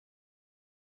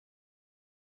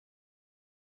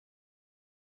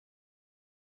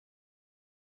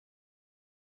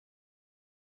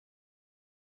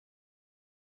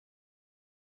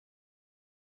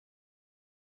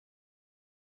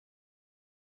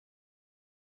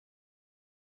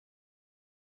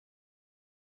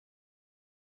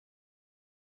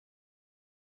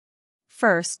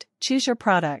First, choose your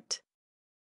product.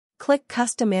 Click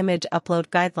Custom Image Upload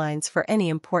Guidelines for any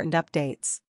important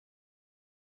updates.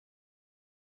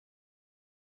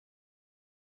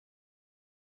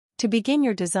 To begin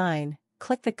your design,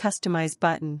 click the Customize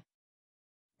button.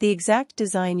 The exact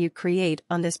design you create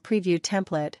on this preview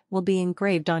template will be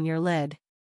engraved on your lid.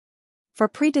 For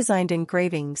pre-designed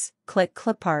engravings, click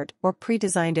Clip Art or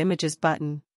Pre-designed Images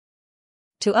button.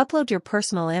 To upload your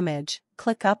personal image,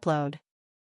 click Upload.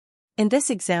 In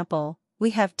this example,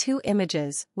 we have two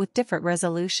images with different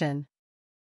resolution.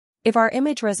 If our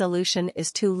image resolution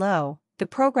is too low, the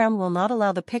program will not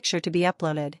allow the picture to be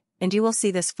uploaded, and you will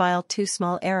see this file too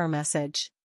small error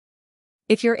message.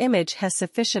 If your image has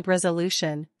sufficient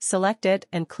resolution, select it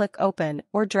and click Open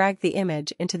or drag the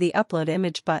image into the Upload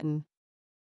Image button.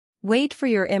 Wait for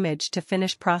your image to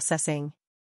finish processing.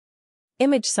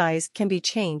 Image size can be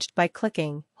changed by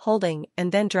clicking, holding,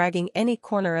 and then dragging any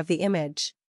corner of the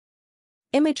image.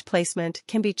 Image placement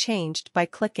can be changed by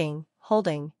clicking,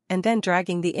 holding, and then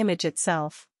dragging the image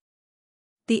itself.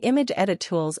 The image edit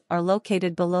tools are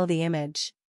located below the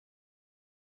image.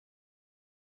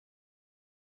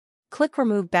 Click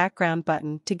Remove Background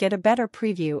button to get a better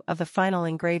preview of the final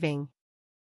engraving.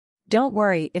 Don't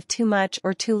worry if too much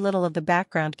or too little of the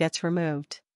background gets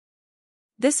removed.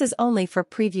 This is only for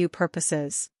preview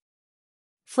purposes.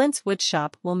 Flint's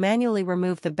Woodshop will manually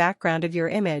remove the background of your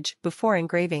image before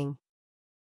engraving.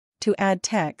 To add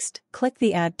text, click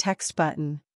the Add Text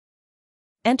button.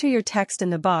 Enter your text in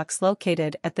the box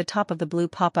located at the top of the blue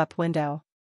pop-up window.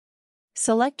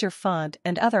 Select your font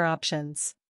and other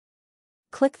options.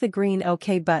 Click the green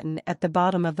OK button at the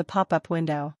bottom of the pop-up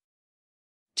window.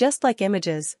 Just like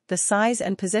images, the size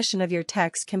and position of your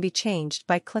text can be changed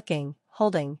by clicking,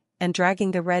 holding, and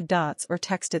dragging the red dots or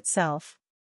text itself.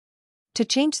 To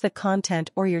change the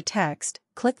content or your text,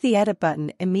 click the Edit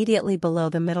button immediately below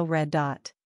the middle red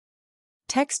dot.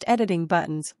 Text editing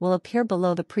buttons will appear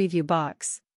below the preview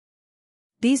box.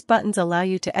 These buttons allow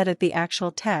you to edit the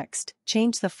actual text,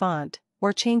 change the font,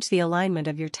 or change the alignment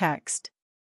of your text.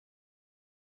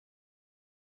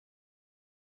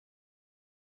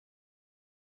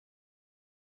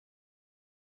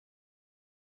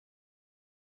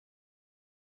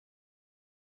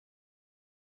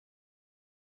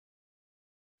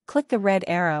 Click the red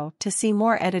arrow to see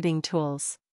more editing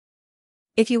tools.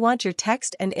 If you want your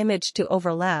text and image to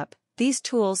overlap, these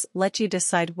tools let you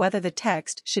decide whether the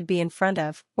text should be in front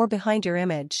of or behind your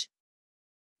image.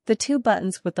 The two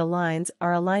buttons with the lines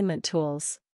are alignment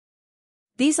tools.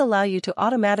 These allow you to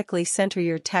automatically center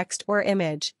your text or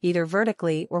image either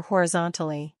vertically or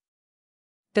horizontally.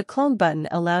 The clone button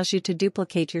allows you to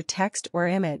duplicate your text or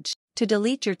image. To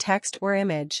delete your text or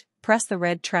image, press the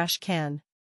red trash can.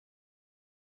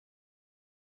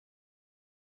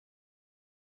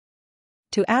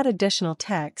 To add additional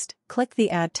text, click the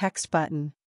Add Text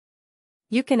button.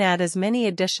 You can add as many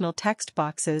additional text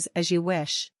boxes as you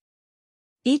wish.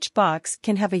 Each box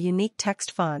can have a unique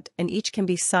text font and each can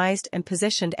be sized and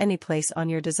positioned anyplace on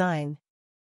your design.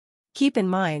 Keep in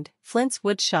mind, Flint's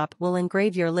Woodshop will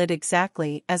engrave your lid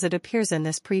exactly as it appears in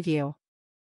this preview.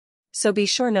 So be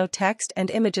sure no text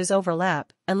and images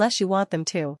overlap, unless you want them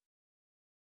to.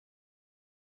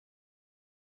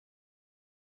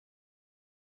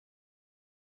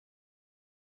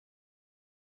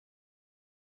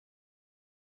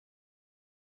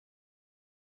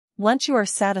 Once you are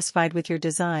satisfied with your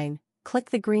design, click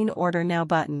the green Order Now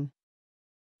button.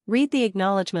 Read the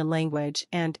acknowledgement language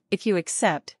and, if you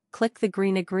accept, click the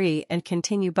green Agree and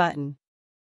Continue button.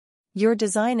 Your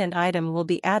design and item will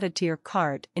be added to your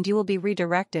cart and you will be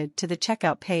redirected to the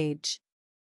checkout page.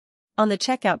 On the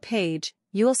checkout page,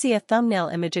 you will see a thumbnail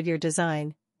image of your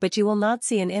design, but you will not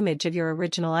see an image of your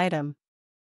original item.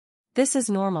 This is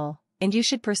normal, and you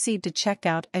should proceed to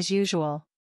checkout as usual.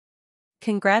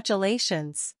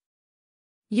 Congratulations!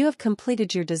 You have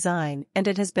completed your design and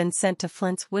it has been sent to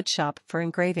Flint's Woodshop for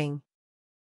engraving.